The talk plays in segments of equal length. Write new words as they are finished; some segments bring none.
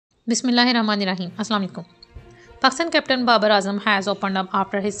Bismillahirrahmanirrahim. Assalamu alaikum. Pakistan captain Babar Azam has opened up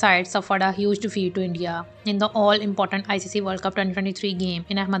after his side suffered a huge defeat to India in the all-important ICC World Cup 2023 game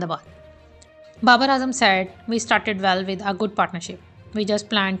in Ahmedabad. Babar Azam said, "We started well with a good partnership. We just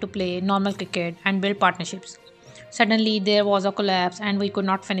planned to play normal cricket and build partnerships. Suddenly there was a collapse and we could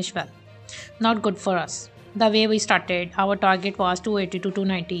not finish well. Not good for us. The way we started, our target was 280 to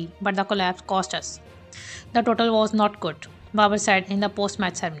 290, but the collapse cost us. The total was not good," Babar said in the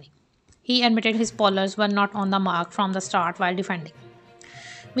post-match ceremony. He admitted his bowlers were not on the mark from the start while defending.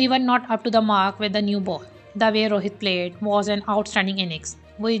 "We were not up to the mark with the new ball. The way Rohit played was an outstanding innings.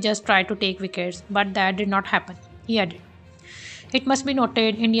 We just tried to take wickets, but that did not happen," he added. It must be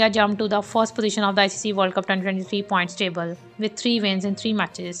noted, India jumped to the first position of the ICC World Cup 2023 points table with 3 wins in 3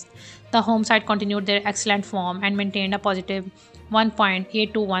 matches. The home side continued their excellent form and maintained a positive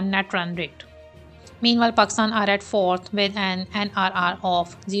 1.821 net run rate. Meanwhile, Pakistan are at 4th with an NRR of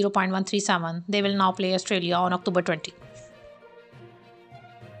 0.137. They will now play Australia on October 20.